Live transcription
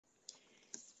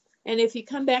And if you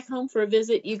come back home for a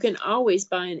visit, you can always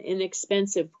buy an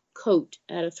inexpensive coat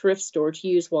at a thrift store to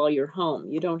use while you're home.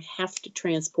 You don't have to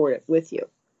transport it with you.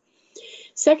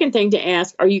 Second thing to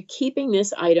ask, are you keeping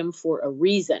this item for a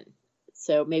reason?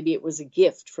 So maybe it was a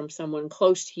gift from someone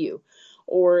close to you,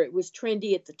 or it was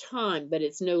trendy at the time, but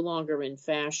it's no longer in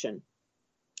fashion.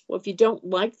 Well, if you don't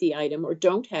like the item or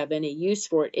don't have any use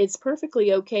for it, it's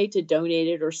perfectly okay to donate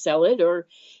it or sell it, or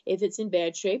if it's in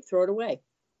bad shape, throw it away.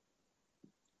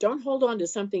 Don't hold on to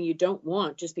something you don't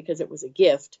want just because it was a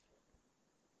gift.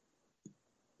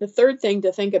 The third thing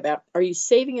to think about, are you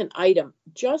saving an item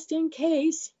just in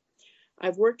case?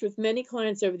 I've worked with many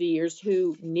clients over the years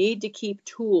who need to keep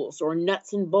tools or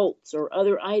nuts and bolts or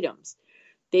other items.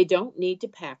 They don't need to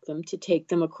pack them to take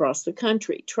them across the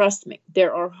country. Trust me,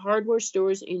 there are hardware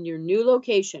stores in your new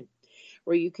location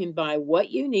where you can buy what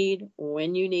you need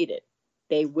when you need it.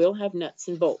 They will have nuts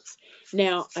and bolts.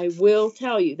 Now, I will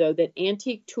tell you, though, that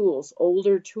antique tools,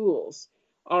 older tools,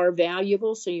 are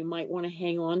valuable, so you might want to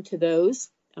hang on to those.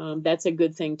 That's a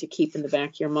good thing to keep in the back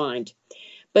of your mind.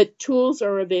 But tools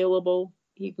are available.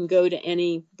 You can go to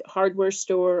any hardware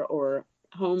store or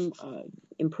home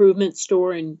improvement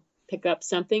store and pick up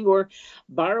something, or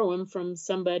borrow them from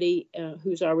somebody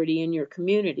who's already in your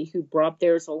community who brought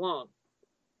theirs along.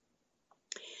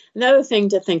 Another thing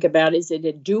to think about, is it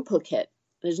a duplicate?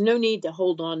 There's no need to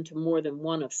hold on to more than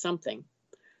one of something.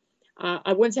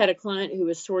 I once had a client who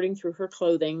was sorting through her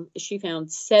clothing. She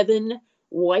found 7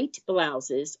 white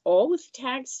blouses, all with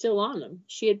tags still on them.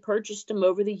 She had purchased them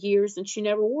over the years and she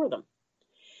never wore them.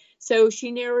 So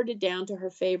she narrowed it down to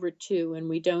her favorite 2, and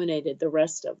we donated the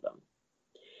rest of them.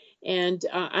 And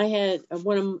I had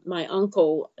one of my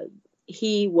uncle,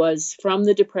 he was from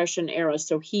the Depression era,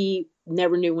 so he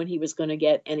never knew when he was going to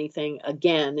get anything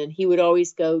again. And he would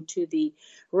always go to the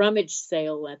rummage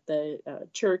sale at the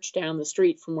church down the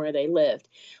street from where they lived.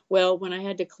 Well, when I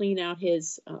had to clean out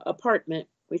his apartment,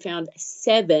 we found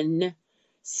 7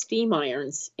 steam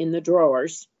irons in the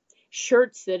drawers,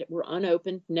 shirts that were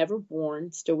unopened, never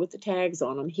worn, still with the tags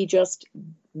on them. He just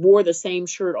wore the same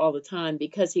shirt all the time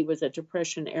because he was a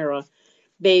Depression era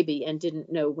baby and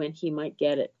didn't know when he might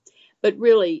get it. But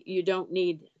really, you don't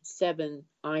need 7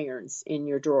 irons in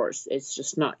your drawers. It's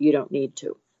just not, you don't need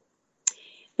to.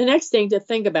 The next thing to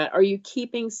think about, are you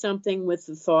keeping something with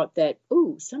the thought that,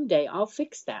 ooh, someday I'll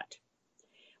fix that?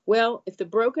 Well, if the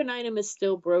broken item is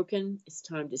still broken, it's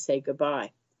time to say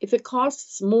goodbye. If it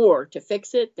costs more to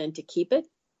fix it than to keep it,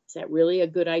 is that really a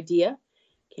good idea?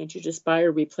 Can't you just buy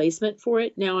a replacement for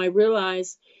it? Now, I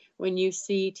realize when you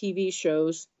see TV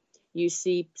shows, you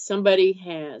see somebody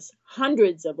has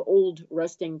hundreds of old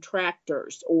rusting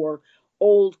tractors or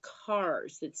old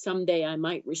cars that someday I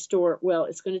might restore. Well,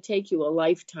 it's going to take you a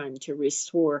lifetime to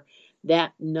restore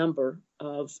that number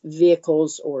of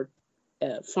vehicles or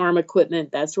farm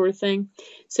equipment, that sort of thing.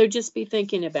 So just be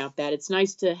thinking about that. It's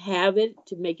nice to have it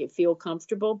to make it feel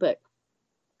comfortable, but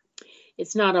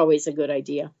it's not always a good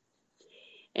idea.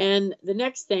 And the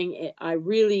next thing I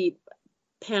really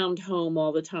pound home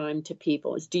all the time to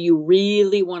people is, do you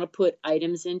really want to put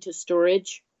items into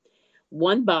storage?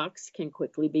 1 box can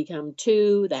quickly become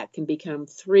 2, that can become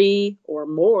 3 or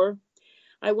more.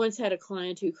 I once had a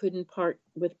client who couldn't part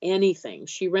with anything.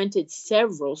 She rented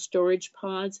several storage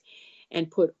pods and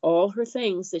put all her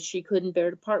things that she couldn't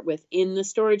bear to part with in the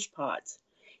storage pods.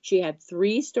 She had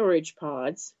 3 storage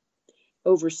pods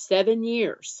over 7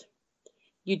 years.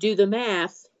 You do the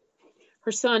math.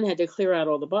 Her son had to clear out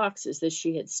all the boxes that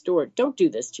she had stored. Don't do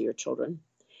this to your children.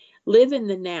 Live in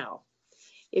the now.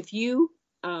 If you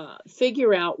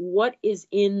figure out what is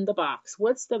in the box,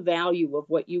 what's the value of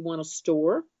what you want to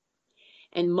store,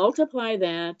 and multiply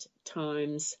that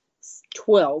times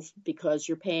 12, because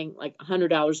you're paying like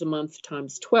 $100 a month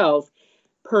times 12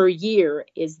 per year,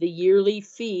 is the yearly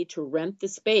fee to rent the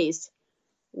space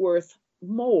worth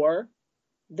more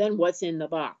than what's in the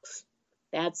box?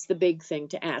 That's the big thing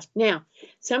to ask. Now,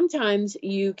 sometimes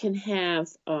you can have,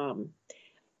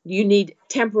 you need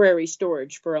temporary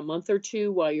storage for a month or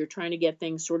 2 while you're trying to get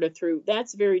things sorted through.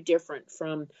 That's very different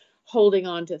from holding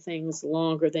on to things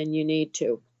longer than you need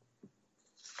to.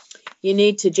 You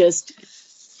need to just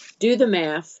do the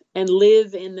math and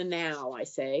live in the now, I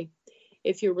say.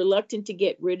 If you're reluctant to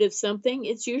get rid of something,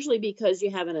 it's usually because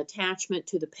you have an attachment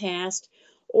to the past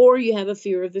or you have a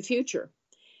fear of the future.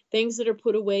 Things that are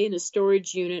put away in a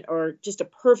storage unit are just a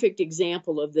perfect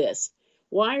example of this.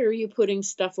 Why are you putting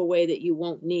stuff away that you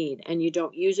won't need and you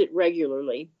don't use it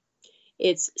regularly?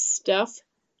 It's stuff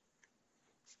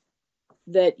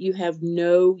that you have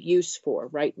no use for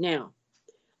right now.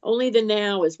 Only the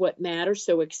now is what matters,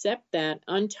 so accept that.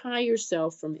 Untie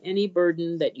yourself from any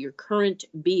burden that your current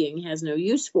being has no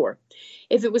use for.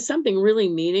 If it was something really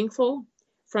meaningful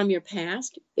from your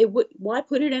past, why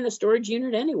put it in a storage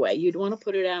unit anyway? You'd want to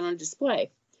put it out on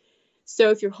display. So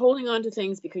if you're holding on to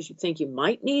things because you think you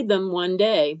might need them one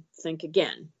day, think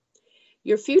again.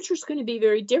 Your future is going to be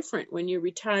very different when you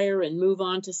retire and move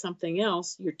on to something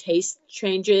else. Your taste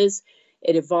changes,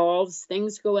 it evolves,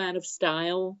 things go out of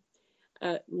style.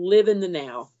 Live in the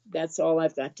now. That's all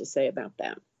I've got to say about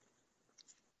that.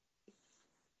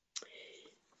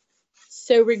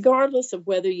 So regardless of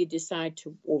whether you decide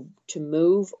to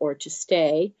move or to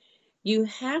stay, you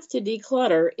have to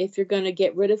declutter if you're going to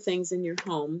get rid of things in your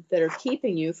home that are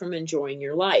keeping you from enjoying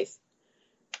your life.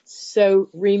 So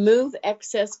remove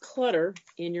excess clutter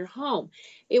in your home.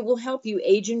 It will help you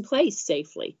age in place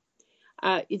safely.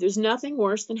 There's nothing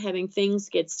worse than having things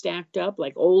get stacked up,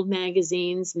 like old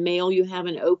magazines, mail you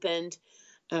haven't opened,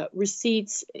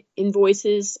 receipts,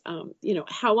 invoices.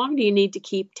 How long do you need to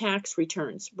keep tax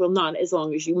returns? Well, not as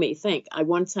long as you may think. I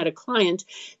once had a client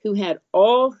who had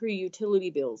all her utility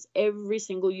bills, every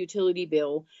single utility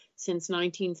bill since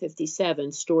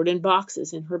 1957, stored in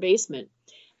boxes in her basement.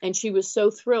 And she was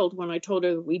so thrilled when I told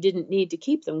her we didn't need to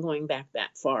keep them going back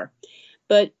that far.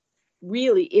 But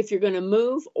really, if you're going to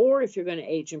move or if you're going to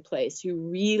age in place, you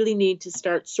really need to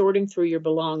start sorting through your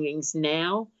belongings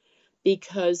now,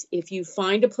 because if you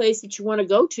find a place that you want to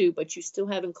go to, but you still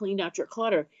haven't cleaned out your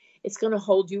clutter, it's going to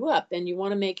hold you up, and you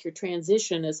want to make your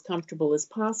transition as comfortable as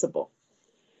possible.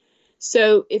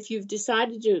 So if you've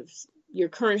decided your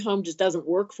current home just doesn't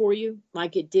work for you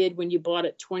like it did when you bought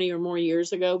it 20 or more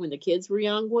years ago when the kids were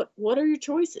young, what are your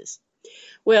choices?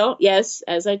 Well, yes,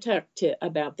 as I talked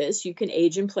about this, you can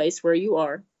age in place where you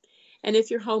are. And if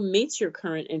your home meets your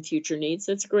current and future needs,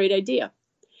 that's a great idea.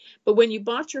 But when you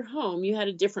bought your home, you had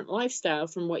a different lifestyle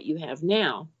from what you have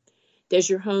now. Does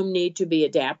your home need to be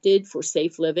adapted for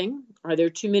safe living? Are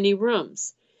there too many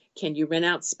rooms? Can you rent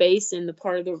out space in the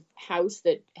part of the house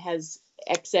that has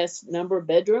excess number of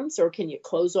bedrooms, or can you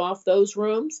close off those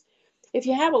rooms? If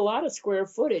you have a lot of square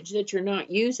footage that you're not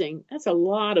using, that's a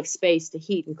lot of space to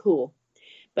heat and cool.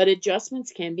 But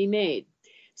adjustments can be made.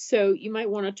 So you might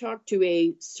want to talk to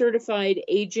a certified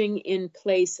aging in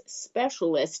place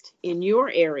specialist in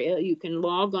your area. You can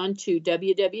log on to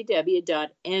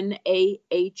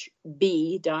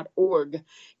www.nahb.org.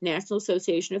 National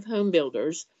Association of Home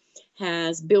Builders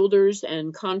has builders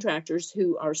and contractors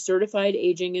who are certified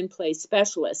aging in place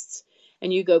specialists.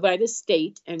 And you go by the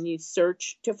state and you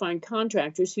search to find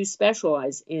contractors who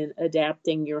specialize in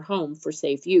adapting your home for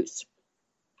safe use.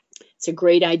 It's a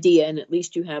great idea, and at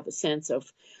least you have a sense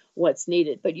of what's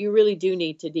needed. But you really do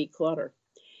need to declutter.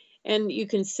 And you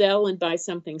can sell and buy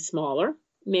something smaller.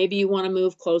 Maybe you want to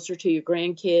move closer to your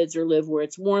grandkids or live where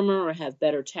it's warmer or have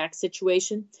better tax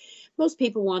situation. Most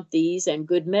people want these and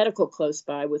good medical close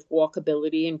by with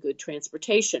walkability and good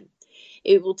transportation.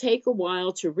 It will take a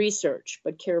while to research,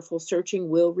 but careful searching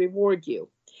will reward you.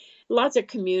 Lots of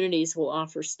communities will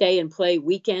offer stay and play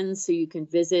weekends so you can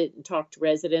visit and talk to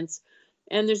residents.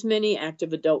 And there's many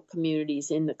active adult communities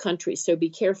in the country, so be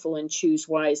careful and choose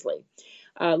wisely.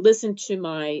 Listen to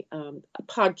my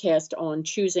podcast on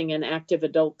choosing an active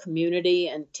adult community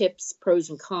and tips, pros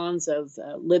and cons of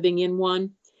living in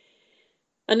one.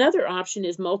 Another option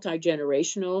is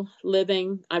multi-generational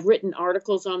living. I've written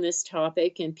articles on this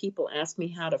topic, and people ask me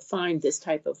how to find this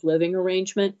type of living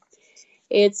arrangement.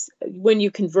 It's when you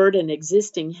convert an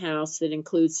existing house that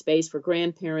includes space for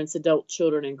grandparents, adult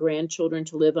children, and grandchildren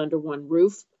to live under one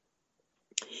roof.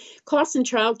 Costs and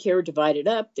childcare are divided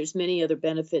up. There's many other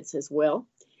benefits as well.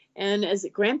 And as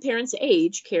grandparents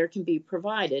age, care can be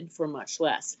provided for much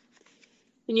less.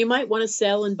 And you might want to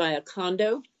sell and buy a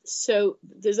condo. So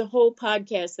there's a whole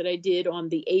podcast that I did on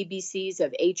the ABCs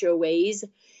of HOAs,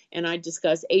 and I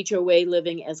discuss HOA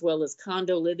living as well as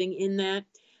condo living in that.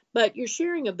 But you're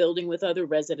sharing a building with other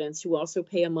residents who also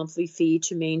pay a monthly fee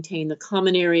to maintain the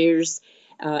common areas,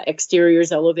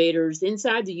 exteriors, elevators.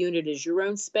 Inside the unit is your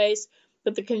own space,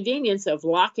 but the convenience of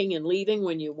locking and leaving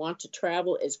when you want to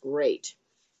travel is great.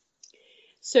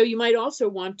 So you might also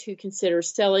want to consider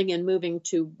selling and moving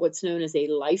to what's known as a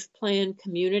life plan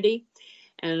community.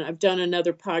 And I've done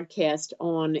another podcast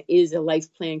on, is a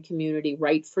life plan community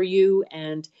right for you?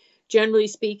 And generally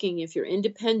speaking, if you're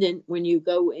independent, when you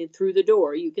go in through the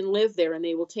door, you can live there and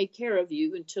they will take care of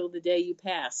you until the day you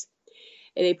pass.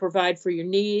 And they provide for your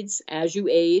needs as you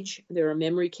age. There are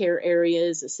memory care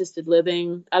areas, assisted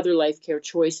living, other life care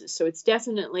choices. So it's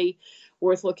definitely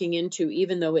worth looking into,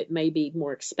 even though it may be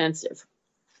more expensive.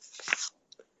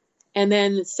 And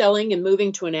then selling and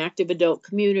moving to an active adult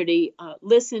community.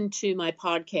 Listen to my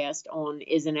podcast on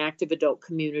Is an Active Adult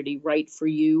Community Right for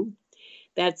You?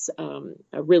 That's a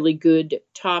really good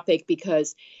topic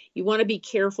because you want to be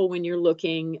careful when you're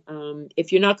looking.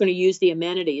 If you're not going to use the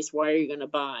amenities, why are you going to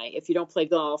buy? If you don't play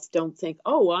golf, don't think,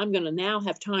 oh, well, I'm going to now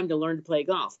have time to learn to play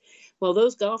golf. Well,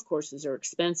 those golf courses are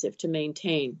expensive to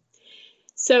maintain.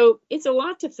 So it's a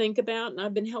lot to think about, and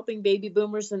I've been helping baby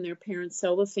boomers and their parents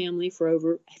sell the family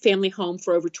home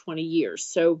for over 20 years.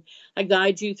 So I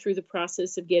guide you through the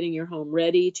process of getting your home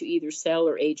ready to either sell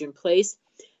or age in place.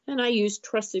 And I use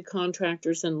trusted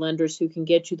contractors and lenders who can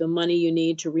get you the money you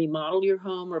need to remodel your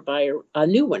home or buy a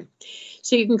new one.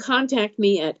 So you can contact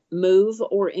me at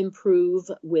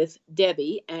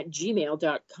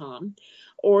moveorimprovewithdebbie@gmail.com,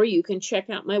 or you can check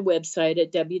out my website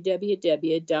at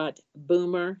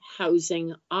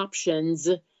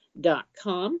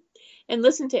www.boomerhousingoptions.com and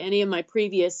listen to any of my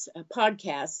previous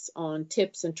podcasts on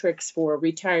tips and tricks for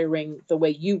retiring the way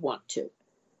you want to.